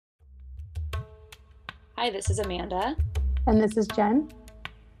Hi, this is Amanda. And this is Jen.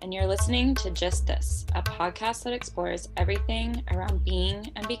 And you're listening to Just This, a podcast that explores everything around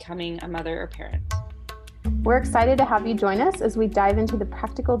being and becoming a mother or parent. We're excited to have you join us as we dive into the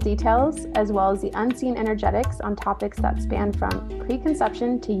practical details as well as the unseen energetics on topics that span from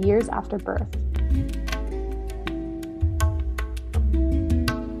preconception to years after birth.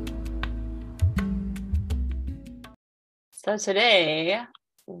 So today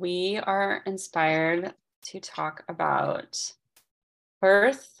we are inspired to talk about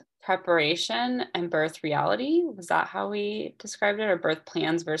birth preparation and birth reality. Was that how we described it? Or birth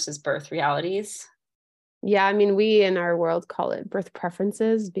plans versus birth realities? Yeah, I mean, we in our world call it birth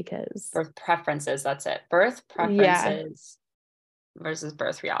preferences because... Birth preferences, that's it. Birth preferences versus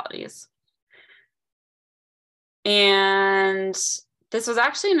birth realities. And this was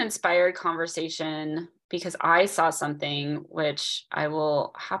actually an inspired conversation because I saw something which I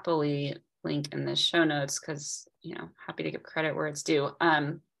will happily link in the show notes because, happy to give credit where it's due,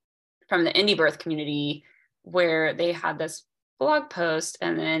 from the indie birth community, where they had this blog post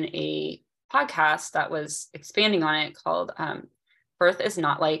and then a podcast that was expanding on it called Birth is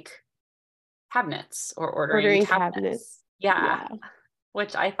Not Like Cabinets or Ordering Cabinets. Yeah,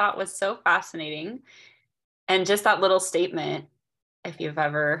 which I thought was so fascinating. And just that little statement, if you've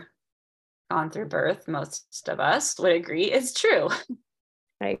ever gone through birth, most of us would agree is true.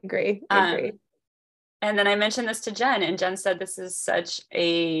 I agree. And then I mentioned this to Jen, and Jen said this is such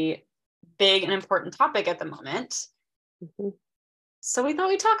a big and important topic at the moment. Mm-hmm. So we thought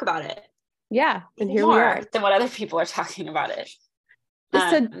we'd talk about it. Yeah, and here we are. Than what other people are talking about it.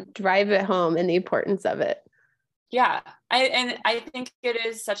 Just to drive it home and the importance of it. Yeah, I think it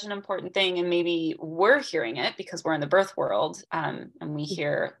is such an important thing, and maybe we're hearing it because we're in the birth world, and we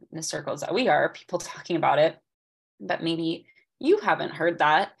hear in the circles that we are, people talking about it, but maybe you haven't heard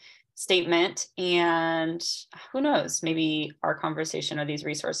that statement, and who knows, maybe our conversation or these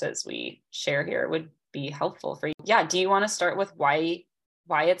resources we share here would be helpful for you. Yeah, do you want to start with why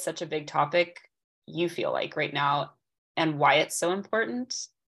it's such a big topic you feel like right now and why it's so important?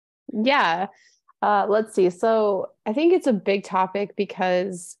 Yeah. Let's see. So I think it's a big topic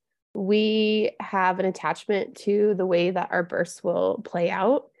because we have an attachment to the way that our births will play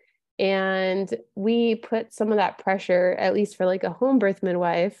out. And we put some of that pressure, at least for like a home birth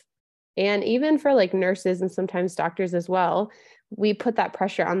midwife, and even for like nurses and sometimes doctors as well, we put that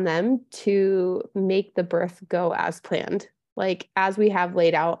pressure on them to make the birth go as planned, like as we have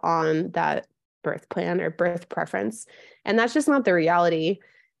laid out on that birth plan or birth preference. And that's just not the reality.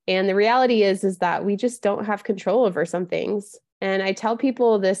 And the reality is that we just don't have control over some things. And I tell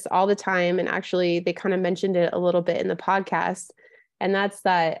people this all the time. And actually, they kind of mentioned it a little bit in the podcast. And that's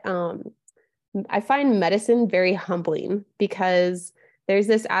that I find medicine very humbling because there's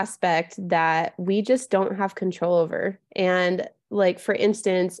this aspect that we just don't have control over. And like, for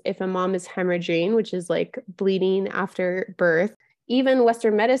instance, if a mom is hemorrhaging, which is like bleeding after birth, even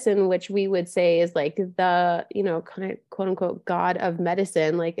Western medicine, which we would say is like the, kind of quote unquote God of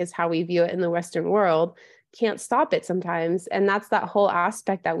medicine, like is how we view it in the Western world, can't stop it sometimes. And that's that whole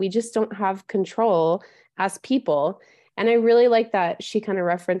aspect that we just don't have control as people. And I really like that she kind of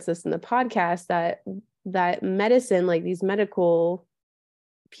referenced this in the podcast, that medicine, like these medical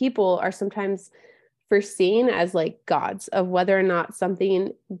people are sometimes foreseen as like gods of whether or not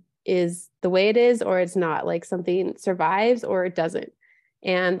something is the way it is or it's not, like something survives or it doesn't.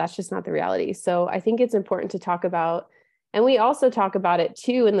 And that's just not the reality. So I think it's important to talk about. And we also talk about it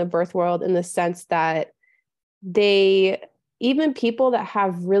too in the birth world, in the sense that even people that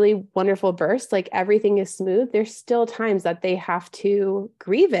have really wonderful births, like everything is smooth, there's still times that they have to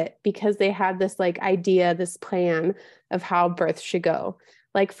grieve it because they had this like idea, this plan of how birth should go.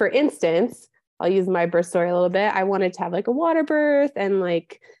 Like, for instance, I'll use my birth story a little bit. I wanted to have like a water birth and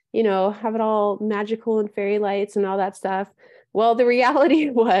like, have it all magical and fairy lights and all that stuff. Well, the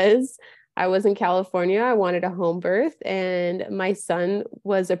reality was I was in California. I wanted a home birth and my son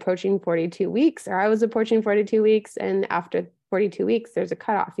was approaching 42 weeks, or I was approaching 42 weeks. And after 42 weeks, there's a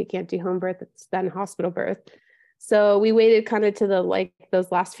cutoff. You can't do home birth. It's then hospital birth. So we waited kind of to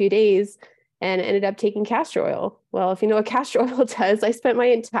those last few days and ended up taking castor oil. Well, if you know what castor oil does, I spent my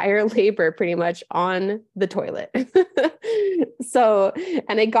entire labor pretty much on the toilet.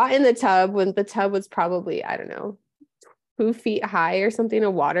 And I got in the tub when the tub was probably, 2 feet high or something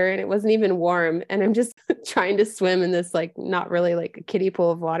of water, and it wasn't even warm. And I'm just trying to swim in this, like, not really like a kiddie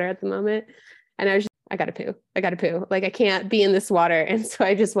pool of water at the moment. And I got to poo. Like, I can't be in this water. And so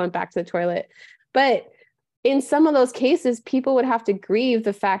I just went back to the toilet. But in some of those cases, people would have to grieve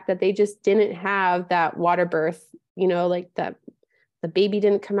the fact that they just didn't have that water birth, like that the baby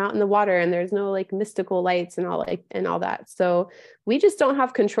didn't come out in the water and there's no like mystical lights and all that. So we just don't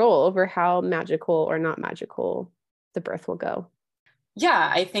have control over how magical or not magical the birth will go.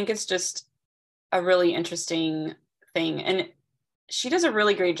 Yeah, I think it's just a really interesting thing. And she does a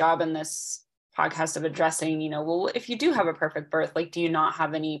really great job in this podcast of addressing, well, if you do have a perfect birth, like, do you not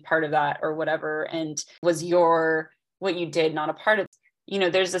have any part of that or whatever? And was what you did not a part of,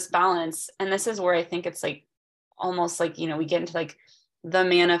 there's this balance. And this is where I think it's like, almost like, we get into like the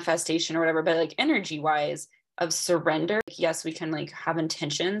manifestation or whatever, but like energy wise of surrender. Yes, we can like have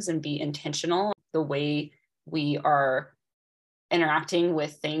intentions and be intentional the way we are interacting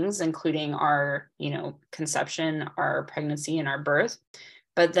with things, including our, conception, our pregnancy, and our birth.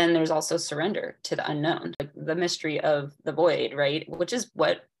 But then there's also surrender to the unknown, like the mystery of the void, right? Which is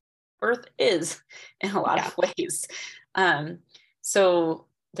what birth is in a lot of ways. So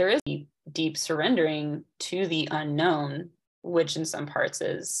there is deep surrendering to the unknown, which in some parts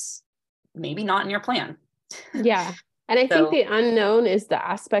is maybe not in your plan. Yeah. And I think the unknown is the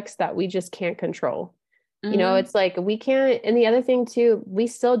aspects that we just can't control. It's like we can't. And the other thing too, we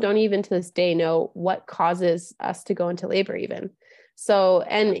still don't even to this day know what causes us to go into labor even. So,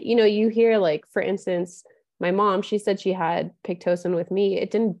 and, you hear like, for instance, my mom, she said she had Pitocin with me.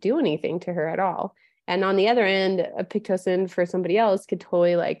 It didn't do anything to her at all. And on the other end, a Pitocin for somebody else could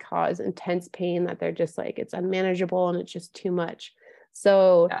totally like cause intense pain that they're just like, it's unmanageable and it's just too much.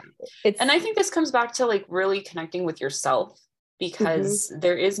 So and I think this comes back to like really connecting with yourself, because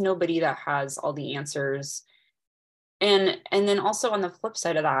there is nobody that has all the answers. And then also on the flip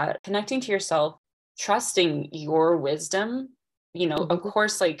side of that, connecting to yourself, trusting your wisdom, of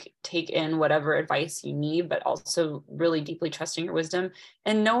course, like take in whatever advice you need, but also really deeply trusting your wisdom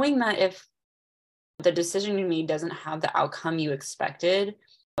and knowing that if the decision you made doesn't have the outcome you expected,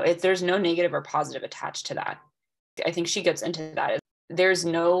 if there's no negative or positive attached to that. I think she gets into that. There's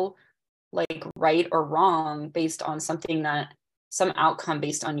no like right or wrong based on some outcome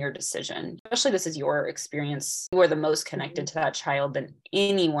based on your decision. Especially this is your experience. You are the most connected to that child than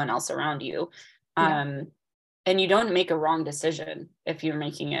anyone else around you. And you don't make a wrong decision if you're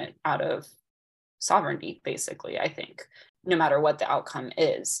making it out of sovereignty, basically, I think, no matter what the outcome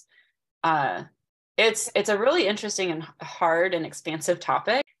is. It's a really interesting and hard and expansive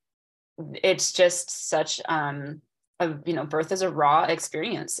topic. It's just such birth is a raw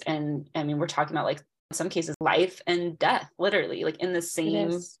experience. And I mean, we're talking about like in some cases life and death, literally, like in the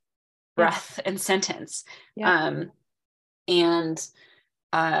same breath and sentence.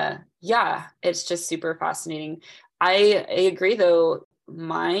 It's just super fascinating. I agree though,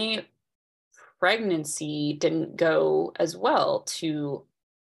 my pregnancy didn't go as well to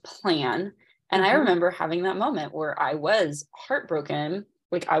plan. And I remember having that moment where I was heartbroken,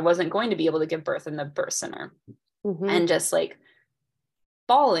 like I wasn't going to be able to give birth in the birth center and just like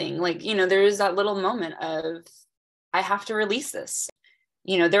bawling, like, there is that little moment of, I have to release this.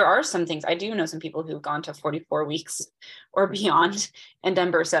 There are some things, I do know some people who've gone to 44 weeks or beyond and done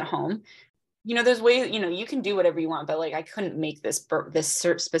births at home. There's ways, you can do whatever you want, but like, I couldn't make this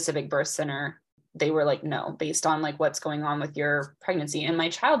specific birth center. They were like, no, based on like what's going on with your pregnancy. And my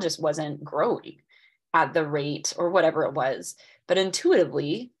child just wasn't growing at the rate or whatever it was. But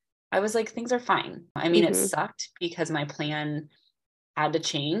intuitively, I was like, things are fine. I mean, it sucked because my plan had to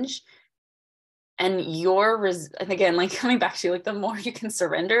change. And and again, like coming back to like the more you can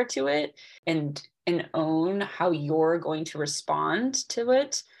surrender to it and own how you're going to respond to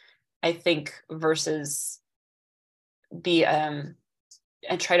it, I think, versus be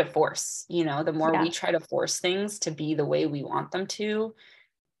and try to force, the more we try to force things to be the way we want them to,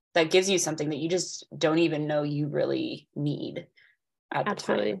 that gives you something that you just don't even know you really need at the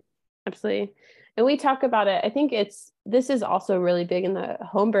time. Absolutely. And we talk about it. I think this is also really big in the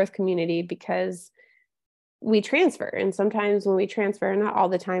home birth community because we transfer. And sometimes when we transfer, not all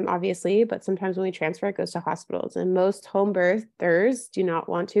the time, obviously, but sometimes when we transfer, it goes to hospitals. And most home birthers do not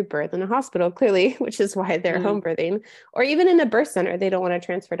want to birth in a hospital, clearly, which is why they're home birthing, or even in a birth center, they don't want to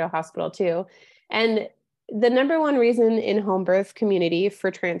transfer to a hospital too. And the number one reason in home birth community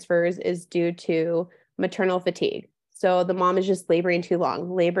for transfers is due to maternal fatigue. So the mom is just laboring too long.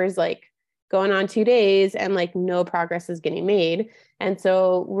 Labor is like going on 2 days and like no progress is getting made. And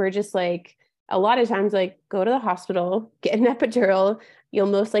so we're just like, a lot of times, like go to the hospital, get an epidural, you'll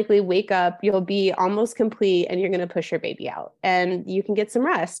most likely wake up, you'll be almost complete and you're going to push your baby out and you can get some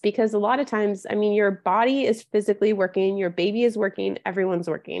rest, because a lot of times, I mean, your body is physically working, your baby is working, everyone's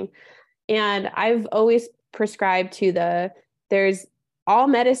working. And I've always prescribed to there's all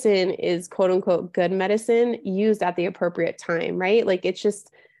medicine is quote unquote good medicine used at the appropriate time, right? Like it's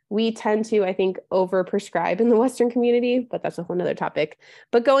just, we tend to, I think, overprescribe in the Western community, but that's a whole nother topic.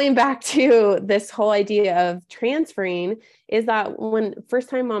 But going back to this whole idea of transferring is that when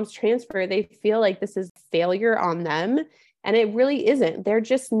first-time moms transfer, they feel like this is failure on them. And it really isn't. They're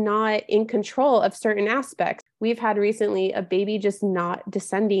just not in control of certain aspects. We've had recently a baby just not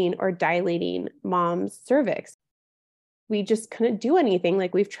descending or dilating mom's cervix. We just couldn't do anything.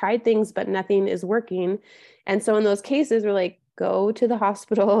 Like we've tried things, but nothing is working. And so in those cases, we're like, go to the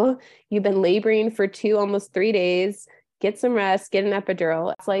hospital. You've been laboring for 2, almost 3 days, get some rest, get an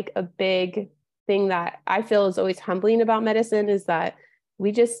epidural. It's like a big thing that I feel is always humbling about medicine is that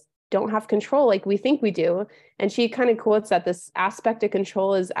we just don't have control like we think we do. And she kind of quotes that this aspect of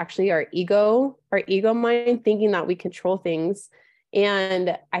control is actually our ego mind thinking that we control things.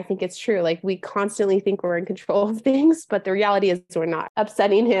 And I think it's true. Like we constantly think we're in control of things, but the reality is we're not,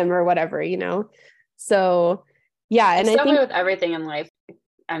 upsetting him or whatever, you know? So yeah. And I think with everything in life,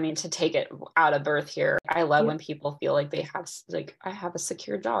 I mean, to take it out of birth here, I love when people feel like they have, like, I have a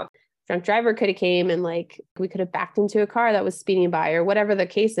secure job. Drunk driver could have came and like, we could have backed into a car that was speeding by or whatever the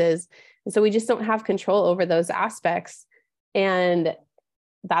case is. And so we just don't have control over those aspects. And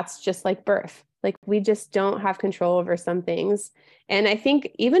that's just like birth. Like we just don't have control over some things. And I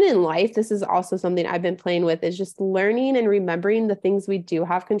think even in life, this is also something I've been playing with is just learning and remembering the things we do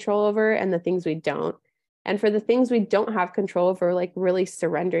have control over and the things we don't. And for the things we don't have control over, like really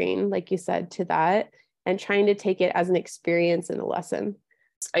surrendering, like you said, to that and trying to take it as an experience and a lesson.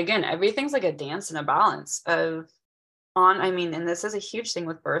 Again, everything's like a dance and a balance of and this is a huge thing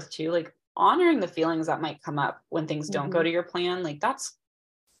with birth too, like honoring the feelings that might come up when things don't go to your plan. Like that's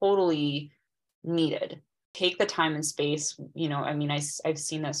totally needed. Take the time and space, you know, I mean, I've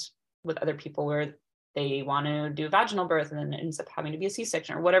seen this with other people where they want to do a vaginal birth and then it ends up having to be a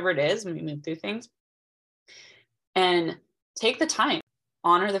C-section or whatever it is when we move through things. And take the time,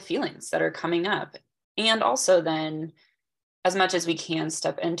 honor the feelings that are coming up. And also then, as much as we can,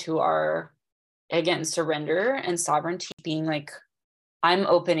 step into our, again, surrender and sovereignty, being like, I'm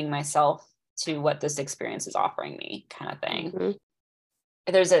opening myself to what this experience is offering me, kind of thing. Mm-hmm.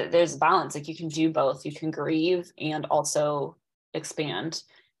 There's a balance. Like you can do both. You can grieve and also expand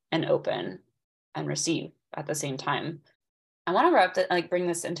and open and receive at the same time. I want to bring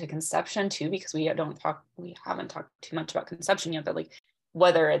this into conception too, because we haven't talked too much about conception yet, but like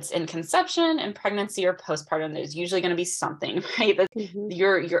whether it's in conception and pregnancy or postpartum, there's usually going to be something, right? Mm-hmm.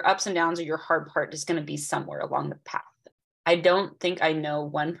 Your ups and downs or your hard part is going to be somewhere along the path. I don't think I know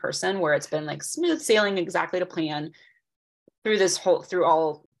one person where it's been like smooth sailing exactly to plan through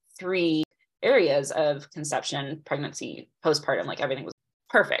all 3 areas of conception, pregnancy, postpartum, like everything was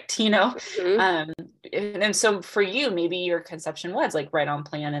perfect, you know? Mm-hmm. And so for you, maybe your conception was like right on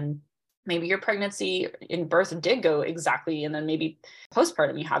plan and maybe your pregnancy and birth did go exactly. And then maybe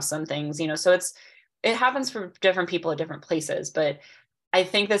postpartum, you have some things, you know, so it happens for different people at different places. But I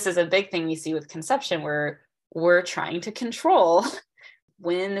think this is a big thing we see with conception where we're trying to control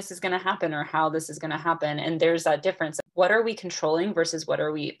when this is going to happen or how this is going to happen. And there's that difference. What are we controlling versus what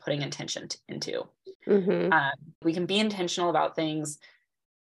are we putting intention into? Mm-hmm. We can be intentional about things,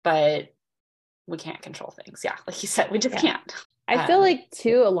 but we can't control things. Yeah. Like you said, we just can't. I feel like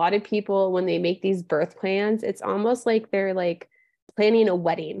too, a lot of people, when they make these birth plans, it's almost like they're like planning a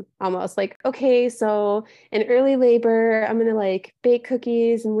wedding, almost like, okay, so in early labor, I'm going to like bake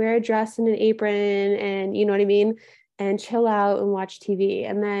cookies and wear a dress and an apron and you know what I mean? And chill out and watch TV.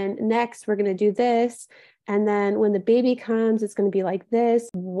 And then next we're going to do this. And then when the baby comes, it's going to be like this.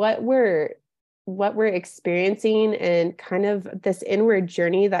 What we're experiencing and kind of this inward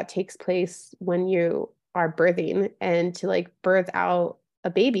journey that takes place when you are birthing and to like birth out a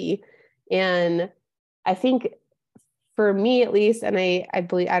baby. And I think for me at least, and I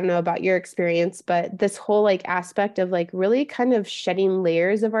believe, I don't know about your experience, but this whole like aspect of like really kind of shedding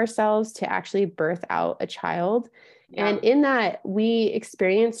layers of ourselves to actually birth out a child. Yeah. And in that we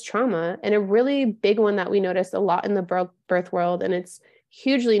experience trauma, and a really big one that we notice a lot in the birth world, and it's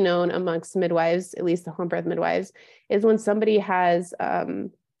hugely known amongst midwives, at least the home birth midwives, is when somebody has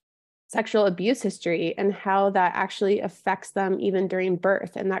sexual abuse history and how that actually affects them even during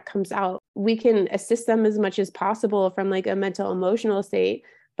birth. And that comes out. We can assist them as much as possible from like a mental, emotional state,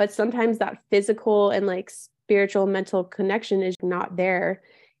 but sometimes that physical and like spiritual, mental connection is not there.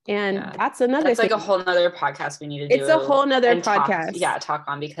 And that's another It's like a whole nother podcast we need to do. It's a whole nother podcast. Talk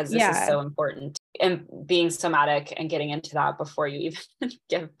on, because this is so important. And being somatic and getting into that before you even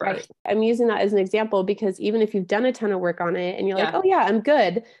give birth. Right. I'm using that as an example because even if you've done a ton of work on it and you're like, oh yeah, I'm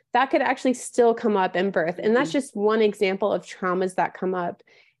good, that could actually still come up in birth. And that's just one example of traumas that come up.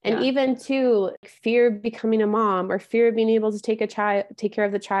 And Yeah. even too, fear of becoming a mom or fear of being able to take care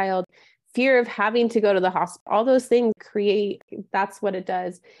of the child, fear of having to go to the hospital, all those things that's what it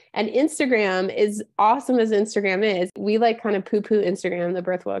does. And Instagram, is awesome as Instagram is, we like kind of poo-poo Instagram, the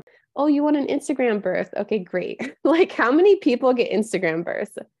birth book. Oh, you want an Instagram birth? Okay, great. Like, how many people get Instagram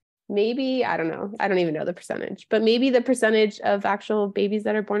births? Maybe, I don't know. I don't even know the percentage, but maybe the percentage of actual babies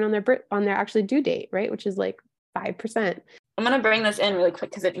that are born on their actually due date, right? Which is like 5%. I'm going to bring this in really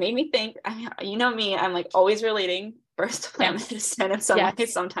quick because it made me think, you know me, I'm like always relating birth to plant medicine in some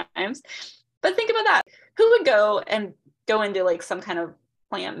ways sometimes. But think about that. Who would go into like some kind of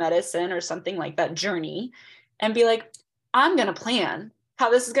plant medicine or something like that journey and be like, I'm going to plan how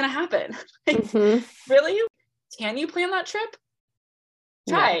this is going to happen? Like, really? Can you plan that trip?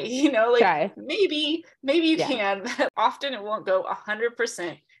 Try, Try. maybe you can, but often it won't go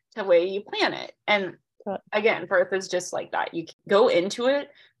 100% the way you plan it. And again, birth is just like that. You go into it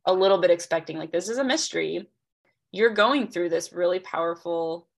a little bit expecting like this is a mystery. You're going through this really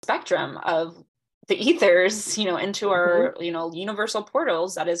powerful spectrum of the ethers, into our, universal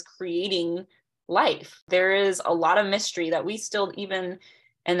portals that is creating life. There is a lot of mystery that we still, even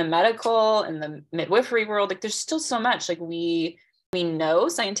in the medical and the midwifery world, like there's still so much like we know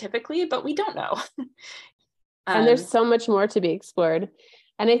scientifically, but we don't know. And there's so much more to be explored.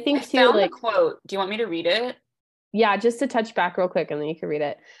 And I think I found like the quote. Do you want me to read it? Yeah, just to touch back real quick and then you can read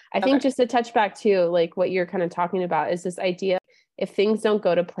it. I think just to touch back too, like what you're kind of talking about is this idea, if things don't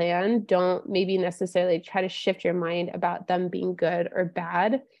go to plan, don't maybe necessarily try to shift your mind about them being good or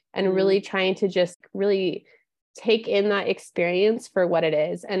bad, and really trying to just really take in that experience for what it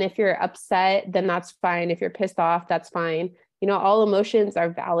is. And if you're upset, then that's fine. If you're pissed off, that's fine. All emotions are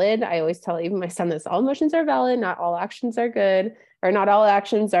valid. I always tell even my son this, all emotions are valid. Not all actions are good, or not all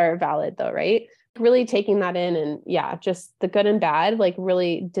actions are valid though, right? Really taking that in, and just the good and bad, like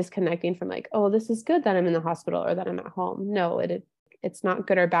really disconnecting from like, oh, this is good that I'm in the hospital or that I'm at home. No, it's not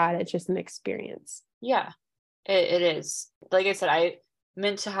good or bad. It's just an experience. Yeah, it is. Like I said, I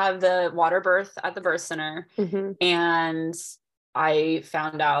meant to have the water birth at the birth center, and I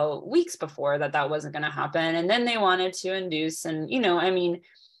found out weeks before that wasn't going to happen. And then they wanted to induce, and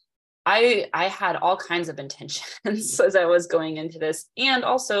I had all kinds of intentions as I was going into this, and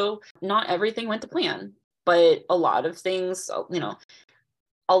also not everything went to plan, but a lot of things,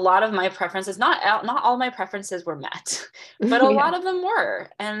 a lot of my preferences, not all my preferences were met, but a lot of them were.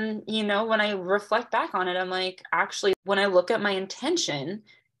 And, when I reflect back on it, I'm like, actually, when I look at my intention,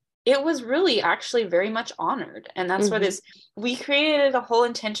 it was really actually very much honored. And that's what we created a whole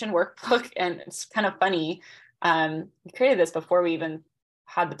intention workbook. And it's kind of funny. We created this before we even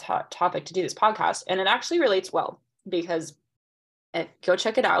had the topic to do this podcast, and it actually relates well because go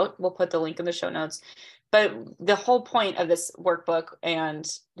check it out. We'll put the link in the show notes. But the whole point of this workbook and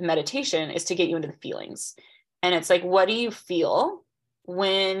the meditation is to get you into the feelings. And it's like, what do you feel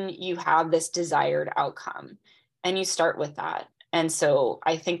when you have this desired outcome? And you start with that. And so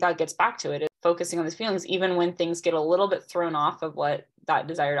I think that gets back to it, is focusing on these feelings, even when things get a little bit thrown off of what that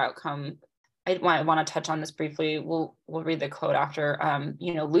desired outcome. I want to touch on this briefly. We'll read the quote after,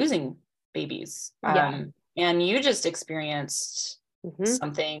 losing babies. And you just experienced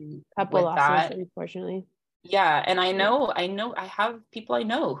something couple with losses, that, unfortunately. Yeah. And I know I have people I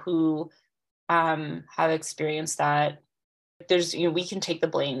know who have experienced that. There's, we can take the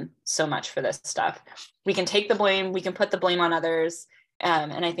blame so much for this stuff. We can take the blame, we can put the blame on others.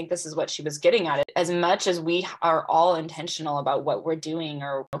 And I think this is what she was getting at. It as much as we are all intentional about what we're doing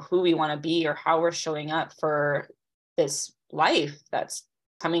or who we want to be or how we're showing up for this life that's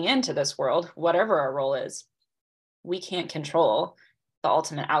coming into this world, whatever our role is, we can't control the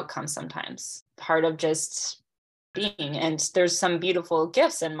ultimate outcome sometimes. Part of just being, and there's some beautiful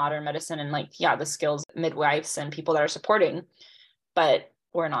gifts in modern medicine and the skills, midwives and people that are supporting, but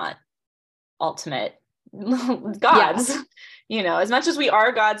we're not ultimate gods. As much as we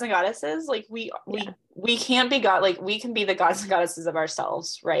are gods and goddesses, we can't be God, we can be the gods and goddesses of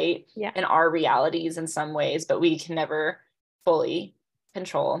ourselves, right? In our realities in some ways, but we can never fully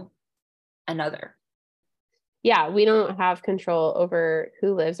control another. We don't have control over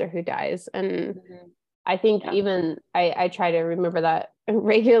who lives or who dies. And I think even I try to remember that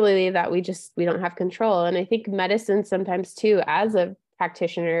regularly, that we don't have control. And I think medicine sometimes too, as a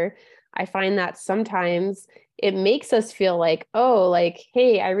practitioner, I find that sometimes it makes us feel like,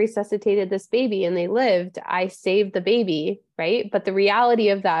 hey, I resuscitated this baby and they lived, I saved the baby, right? But the reality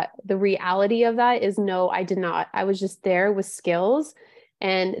of that is, no, I did not. I was just there with skills,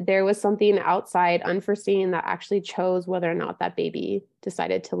 and there was something outside unforeseen that actually chose whether or not that baby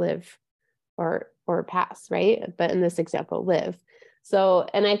decided to live or pass, right? But in this example, live. So,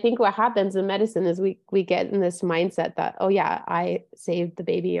 and I think what happens in medicine is we get in this mindset that, oh yeah, I saved the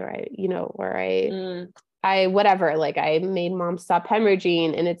baby, or I whatever, like I made mom stop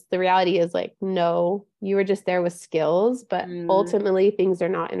hemorrhaging. And it's, the reality is like, no, you were just there with skills, but ultimately things are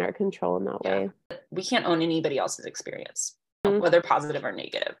not in our control in that way. We can't own anybody else's experience, whether positive or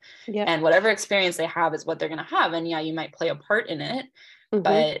negative. Yeah. And whatever experience they have is what they're going to have. And you might play a part in it,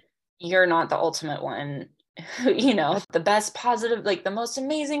 but you're not the ultimate one. The best positive, like the most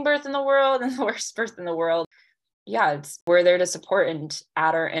amazing birth in the world and the worst birth in the world. We're there to support and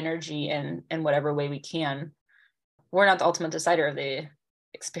add our energy in whatever way we can. We're not the ultimate decider of the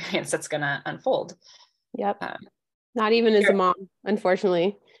experience that's going to unfold. Yep. Not even as a mom,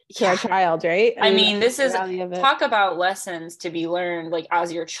 unfortunately, to our child, right? I mean, this is, talk about lessons to be learned, like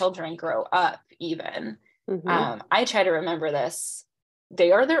as your children grow up, even. I try to remember this.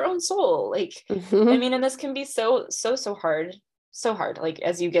 They are their own soul. Like, I mean, and this can be so hard, like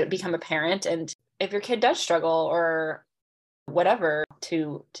as you become a parent, and if your kid does struggle or whatever,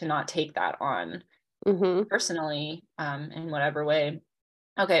 to not take that on personally, in whatever way.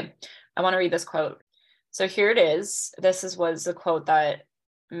 Okay. I want to read this quote. So here it is. This was the quote that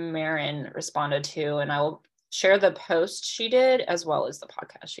Marin responded to, and I will share the post she did as well as the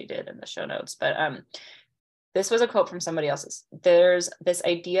podcast she did in the show notes. But, this was a quote from somebody else's. There's this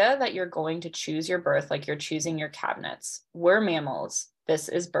idea that you're going to choose your birth like you're choosing your cabinets. We're mammals. This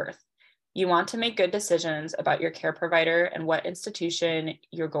is birth. You want to make good decisions about your care provider and what institution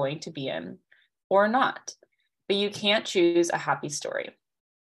you're going to be in, or not. But you can't choose a happy story.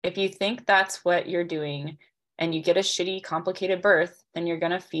 If you think that's what you're doing and you get a shitty, complicated birth, then you're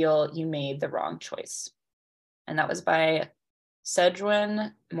going to feel you made the wrong choice. And that was by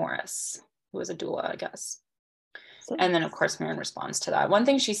Sedgwin Morris, who was a doula, I guess. And then, of course, Marin responds to that. One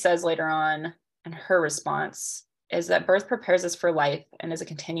thing she says later on in her response is that birth prepares us for life and is a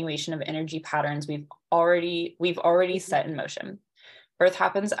continuation of energy patterns we've already set in motion. Birth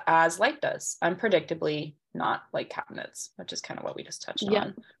happens as life does, unpredictably, not like cabinets, which is kind of what we just touched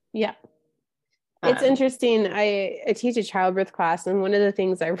on. Yeah. It's interesting. I teach a childbirth class, and one of the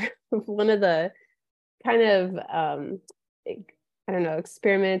things one of the kind of, I don't know,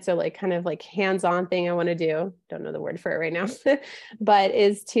 experiments or like kind of like hands-on thing I want to do, don't know the word for it right now, but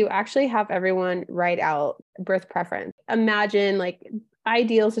is to actually have everyone write out birth preference. Imagine like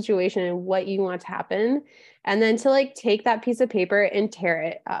ideal situation and what you want to happen. And then to like take that piece of paper and tear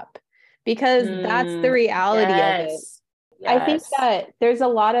it up, because that's the reality of it. Yes. I think that there's a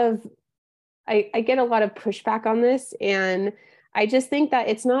lot of, I get a lot of pushback on this. And I just think that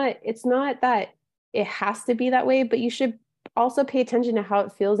it's not that it has to be that way, but you should also pay attention to how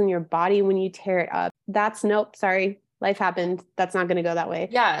it feels in your body when you tear it up. Nope, sorry, life happened. That's not going to go that way.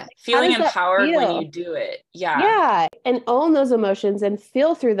 Yeah. Feeling empowered when you do it. Yeah. And own those emotions and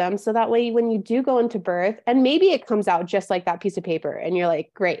feel through them. So that way, when you do go into birth, and maybe it comes out just like that piece of paper and you're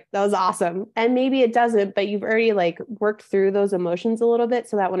like, great, that was awesome. And maybe it doesn't, but you've already like worked through those emotions a little bit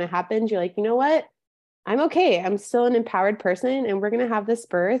so that when it happens, you're like, you know what? I'm okay. I'm still an empowered person, and we're going to have this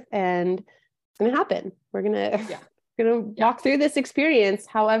birth, and it's going to happen. We're going to walk through this experience,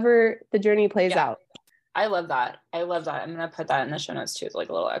 however the journey plays out. I love that. I'm going to put that in the show notes too, like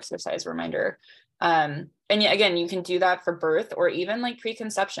a little exercise reminder. And again, you can do that for birth or even like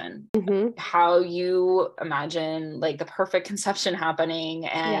preconception, how you imagine like the perfect conception happening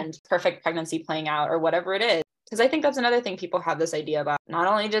and perfect pregnancy playing out or whatever it is. Because I think that's another thing people have this idea about, not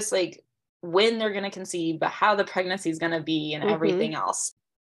only just like when they're going to conceive, but how the pregnancy is going to be and everything else.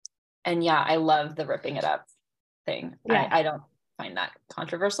 And I love the ripping it up thing. I don't find that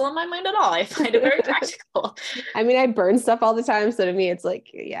controversial in my mind at all. I find it very practical. I mean, I burn stuff all the time, so to me it's like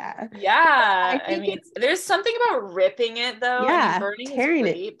I mean, there's something about ripping it though. Burning tearing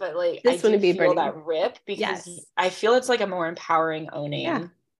is great, but like I do feel that rip, because I feel it's like a more empowering owning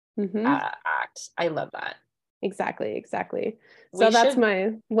act. I love that. Exactly. So that's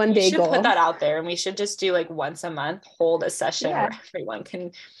my one day goal. Put that out there, and we should just do like once a month, hold a session where everyone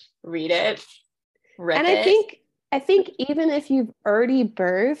can read it, rip it. I think even if you've already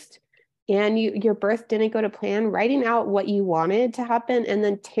birthed and your birth didn't go to plan, writing out what you wanted to happen and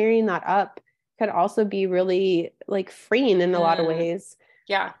then tearing that up could also be really like freeing in a lot of ways.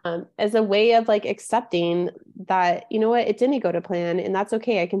 Yeah. As a way of like accepting that, you know what, it didn't go to plan, and that's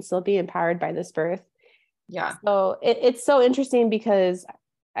okay. I can still be empowered by this birth. Yeah. So it's so interesting, because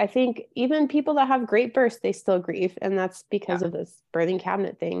I think even people that have great births, they still grieve. And that's because of this birthing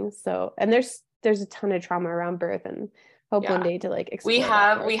cabinet thing. So, and there's a ton of trauma around birth, and hope one day to like explore.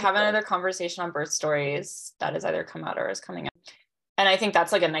 We have another conversation on birth stories that has either come out or is coming out. And I think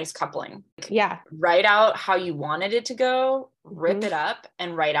that's like a nice coupling. Yeah. Write out how you wanted it to go rip it up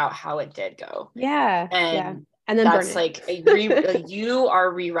and write out how it did go. Yeah. And and then that's burn it. like you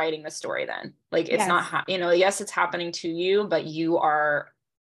are rewriting the story then. Like it's Yes. not, yes, it's happening to you, but you are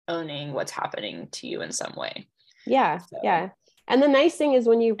owning what's happening to you in some way. Yeah. Yeah. And the nice thing is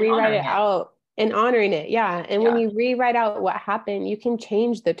when you rewrite it out and honoring it. Yeah. And when you rewrite out what happened, you can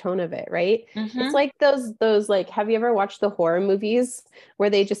change the tone of it. Right. It's like those like, have you ever watched the horror movies where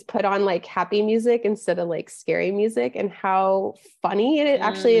they just put on like happy music instead of like scary music, and how funny it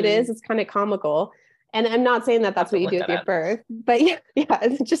actually it is? It's kind of comical. And I'm not saying that that's what you do with your birth, but yeah,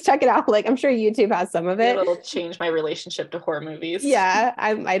 just check it out. Like, I'm sure YouTube has some of it. It'll change my relationship to horror movies. Yeah,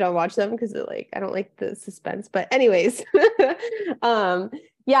 I don't watch them because I don't like the suspense. But anyways,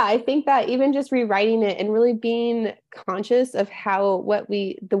 yeah, I think that even just rewriting it and really being conscious of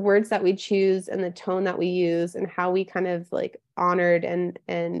the words that we choose and the tone that we use and how we kind of like honored and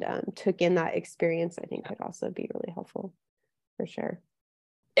took in that experience, I think could also be really helpful for sure.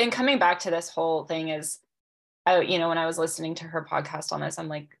 And coming back to this whole thing is, when I was listening to her podcast on this, I'm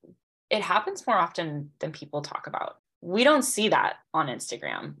like, it happens more often than people talk about. We don't see that on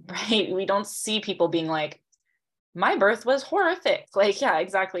Instagram, right? We don't see people being like, my birth was horrific. Like, yeah,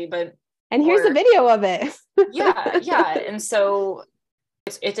 exactly. And here's a video of it. Yeah. And so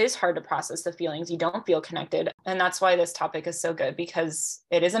it is hard to process the feelings. You don't feel connected. And that's why this topic is so good, because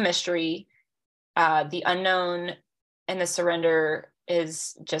it is a mystery. The unknown and the surrender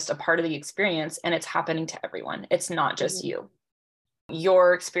is just a part of the experience, and it's happening to everyone. It's not just you.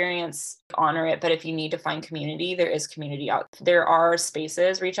 Your experience, honor it. But if you need to find community, there is community out. There are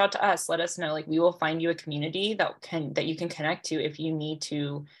spaces. Reach out to us. Let us know. Like, we will find you a community that you can connect to if you need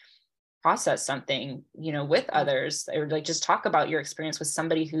to process something, with others, or like just talk about your experience with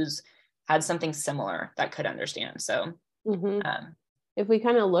somebody who's had something similar that could understand. So if we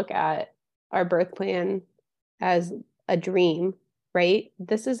kind of look at our birth plan as a dream, right?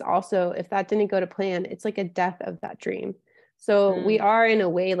 This is also, if that didn't go to plan, it's like a death of that dream. So we are in a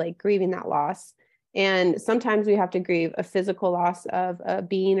way like grieving that loss. And sometimes we have to grieve a physical loss of a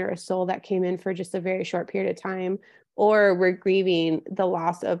being or a soul that came in for just a very short period of time, or we're grieving the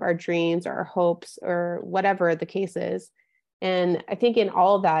loss of our dreams or our hopes or whatever the case is. And I think in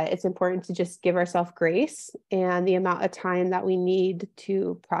all of that, it's important to just give ourselves grace and the amount of time that we need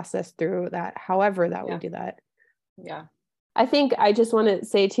to process through that, however that we do that. Yeah. I think I just want to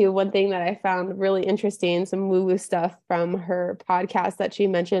say too, one thing that I found really interesting, some woo-woo stuff from her podcast that she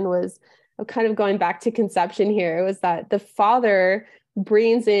mentioned was kind of going back to conception here. It was that the father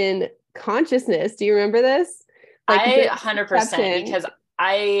brings in consciousness. Do you remember this? Like, 100%, because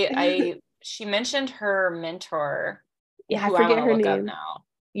she mentioned her mentor. Yeah, I forget her name now.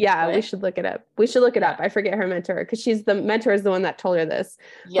 Yeah, what? We should look it up. I forget her mentor because the mentor is the one that told her this.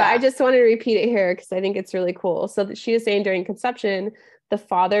 Yeah. But I just wanted to repeat it here because I think it's really cool. So that she is saying during conception, the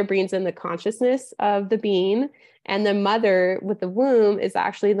father brings in the consciousness of the being, and the mother with the womb is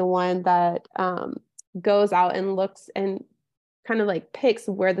actually the one that goes out and looks and kind of like picks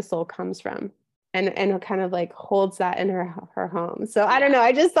where the soul comes from. And kind of like holds that in her home. So I don't know.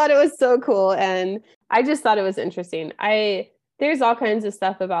 I just thought it was so cool. And I just thought it was interesting. There's all kinds of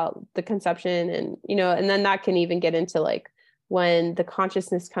stuff about the conception and, and then that can even get into like when the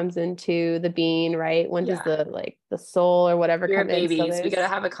consciousness comes into the being, right? When does the soul or whatever spirit come babies. in? So we got to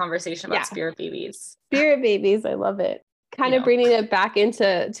have a conversation about spirit babies. Spirit babies. I love it. Kind of bringing it back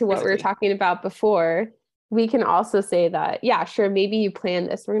into what we were talking about before. We can also say that, sure, maybe you plan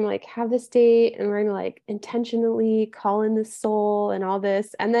this. We're going to like have this date and we're going to like intentionally call in the soul and all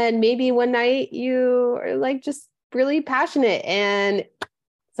this. And then maybe one night you are like just really passionate and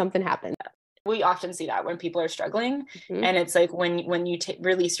something happened. We often see that when people are struggling, and it's like when you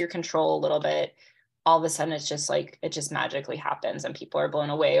release your control a little bit, all of a sudden it's just like, it just magically happens and people are blown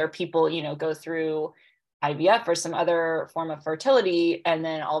away, or people, go through IVF or some other form of fertility and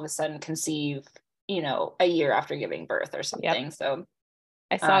then all of a sudden conceive, a year after giving birth or something. Yep. So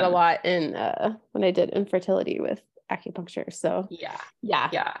I saw it a lot in when I did infertility with acupuncture. So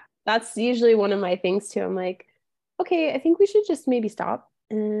yeah. That's usually one of my things too. I'm like, okay, I think we should just maybe stop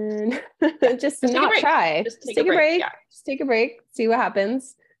and just not try. Just take a break. Yeah. Just take a break. See what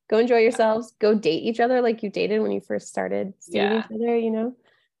happens. Go enjoy yourselves. Go date each other like you dated when you first started seeing each other,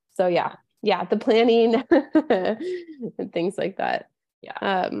 So the planning and things like that.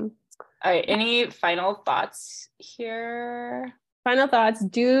 Yeah. All right. Any final thoughts here? Final thoughts.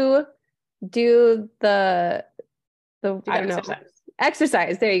 Do the I don't know.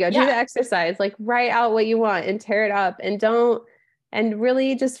 Exercise. There you go. Do the exercise. Like write out what you want and tear it up, and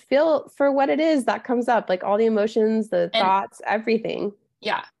really just feel for what it is that comes up, like all the emotions, the thoughts, everything.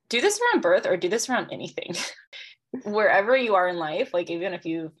 Yeah. Do this around birth or do this around anything. wherever you are in life, like even if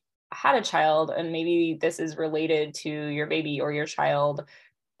you've had a child and maybe this is related to your baby or your child,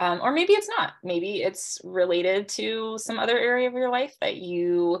 or maybe it's not, maybe it's related to some other area of your life that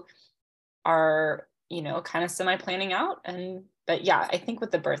you are, kind of semi planning out. But yeah, I think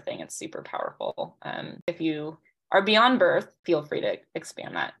with the birth thing, it's super powerful. If you are beyond birth, feel free to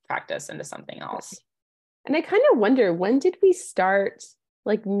expand that practice into something else. And I kind of wonder, when did we start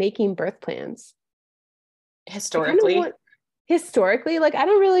like making birth plans? Historically, like, I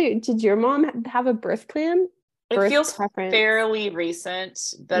don't really, did your mom have a birth plan? It feels fairly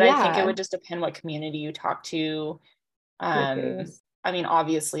recent, but I think it would just depend what community you talk to. I mean,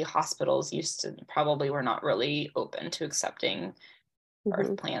 obviously hospitals were not really open to accepting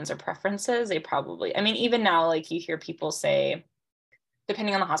birth plans or preferences. They probably, I mean, even now, like you hear people say,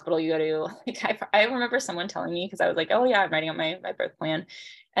 depending on the hospital you go to, like I remember someone telling me, because I was like, oh yeah, I'm writing out my birth plan.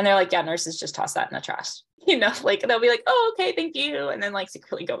 And they're like, yeah, nurses just toss that in the trash. Like they'll be like, oh, okay, thank you. And then like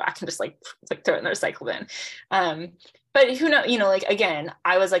secretly go back and just like throw it in the recycle bin. But who knows, like, again,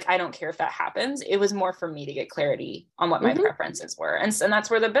 I was like, I don't care if that happens. It was more for me to get clarity on what my preferences were. And that's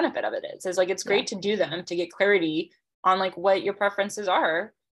where the benefit of it is like, it's great to do them, to get clarity on like what your preferences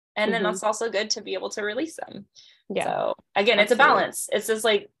are. And then that's also good to be able to release them. Yeah. So again, it's a balance. It's this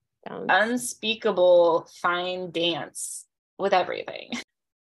like unspeakable fine dance with everything.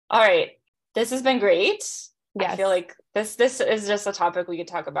 All right. This has been great. Yes. I feel like this is just a topic we could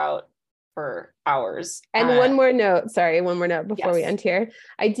talk about for hours. And one more note before we end here.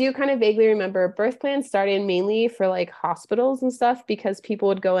 I do kind of vaguely remember birth plans started mainly for like hospitals and stuff, because people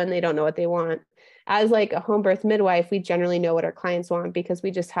would go in, they don't know what they want. As like a home birth midwife, we generally know what our clients want because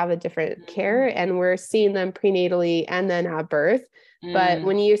we just have a different care and we're seeing them prenatally and then at birth. But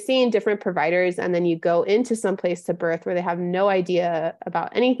when you're seeing different providers and then you go into some place to birth where they have no idea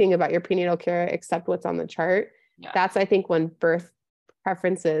about anything about your prenatal care except what's on the chart, that's, I think, when birth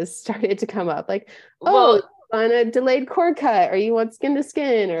preferences started to come up. Like, you want a delayed cord cut, or you want skin to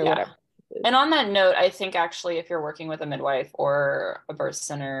skin, or whatever. And on that note, I think actually if you're working with a midwife or a birth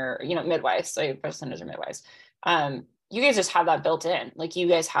center, midwives, so birth centers or midwives, you guys just have that built in. Like you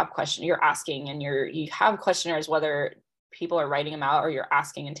guys have questions you're asking, and you have questionnaires, whether people are writing them out or you're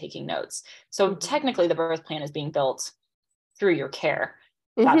asking and taking notes. So technically the birth plan is being built through your care.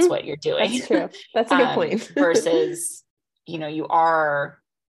 That's what you're doing. That's true. That's a good point. Versus, you are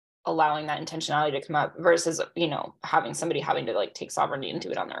allowing that intentionality to come up versus, having somebody having to like take sovereignty and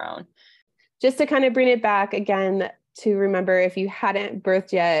do it on their own. Just to kind of bring it back again, to remember if you hadn't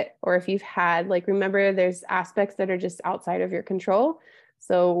birthed yet, or if you've had, like, remember there's aspects that are just outside of your control.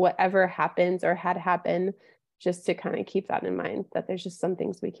 So whatever happens or had happened, just to kind of keep that in mind, that there's just some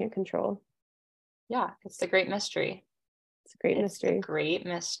things we can't control. Yeah, it's the great mystery. It's a great mystery. A great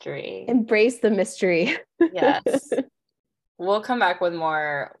mystery. Embrace the mystery. Yes. We'll come back with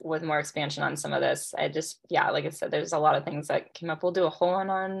more expansion on some of this. Like I said, there's a lot of things that came up. We'll do a whole one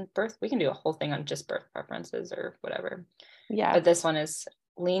on birth. We can do a whole thing on just birth preferences or whatever. Yeah. But this one is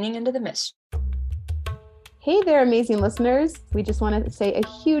leaning into the mystery. Hey there, amazing listeners. We just want to say a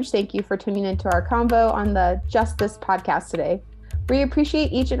huge thank you for tuning into our convo on the Just This podcast today. We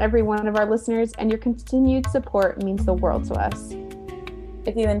appreciate each and every one of our listeners, and your continued support means the world to us.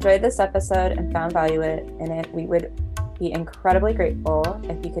 If you enjoyed this episode and found value in it, we would be incredibly grateful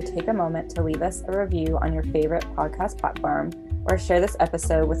if you could take a moment to leave us a review on your favorite podcast platform, or share this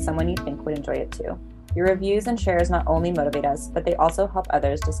episode with someone you think would enjoy it too. Your reviews and shares not only motivate us, but they also help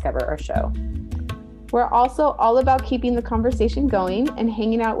others discover our show. We're also all about keeping the conversation going and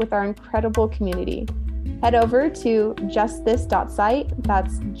hanging out with our incredible community. Head over to justthis.site,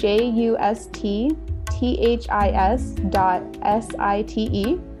 that's justhis.site,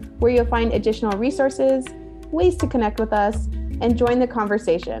 where you'll find additional resources, ways to connect with us, and join the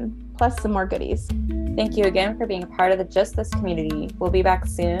conversation, plus some more goodies. Thank you again for being a part of the Just This community. We'll be back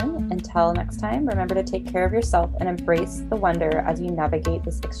soon. Until next time, remember to take care of yourself and embrace the wonder as you navigate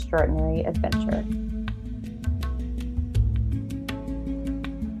this extraordinary adventure.